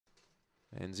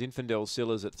And Zinfandel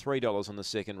Silla's at $3 on the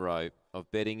second row of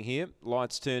betting here.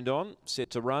 Lights turned on, set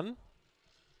to run.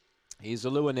 Here's the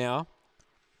lure now.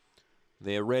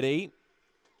 They're ready.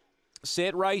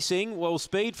 Set racing. Well,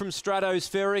 speed from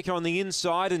Stratospheric on the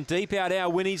inside, and deep out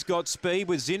Our Winnie's got speed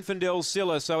with Zinfandel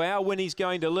Silla. So Our Winnie's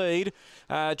going to lead.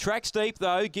 Track steep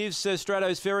though gives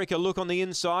Stratospheric a look on the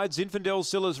inside. Zinfandel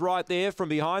Silla's right there. From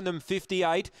behind them,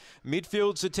 58.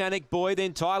 Midfield Satanic Boy.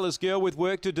 Then Tyler's Girl with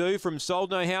work to do from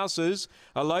Sold No Houses.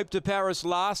 Elope to Paris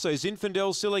last. So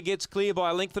Zinfandel Silla gets clear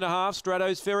by a length and a half.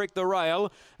 Stratospheric the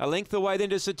rail. A length away then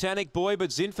to Satanic Boy,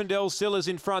 but Zinfandel Silla's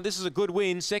in front. This is a good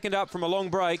win. Second up from a long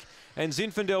break. And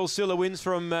Zinfandel Silla wins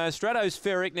from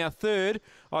Stratospheric. Now third,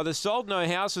 either Sold No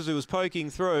Houses, who was poking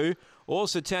through, or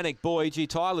Satanic Boy. Gee,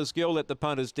 Tyler's Girl let the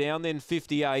punters down. Then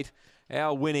 58.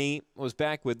 Our Winnie was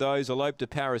back with those. Elope to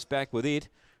Paris back with it.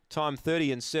 Time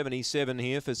 30 and 77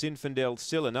 here for Zinfandel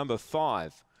Silla, number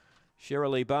 5.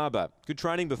 Shirley Barber. Good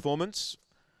training performance.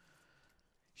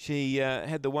 She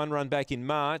had the one run back in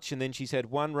March, and then she's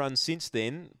had one run since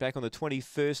then, back on the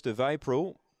 21st of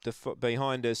April,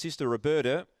 behind Sister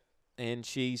Roberta. And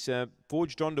she's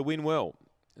forged on to win well.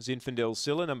 Zinfandel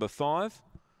Silla, number 5,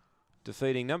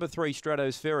 defeating number 3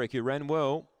 Stratospheric, who ran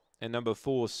well, and number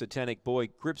 4 Satanic Boy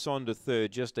grips on to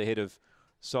third, just ahead of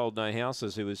Sold No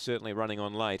Houses, who was certainly running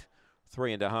on late.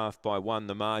 3.5 by 1,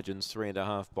 the margins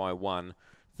 3.5 by 1.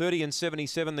 30 and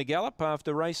 77 the gallop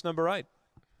after race number 8.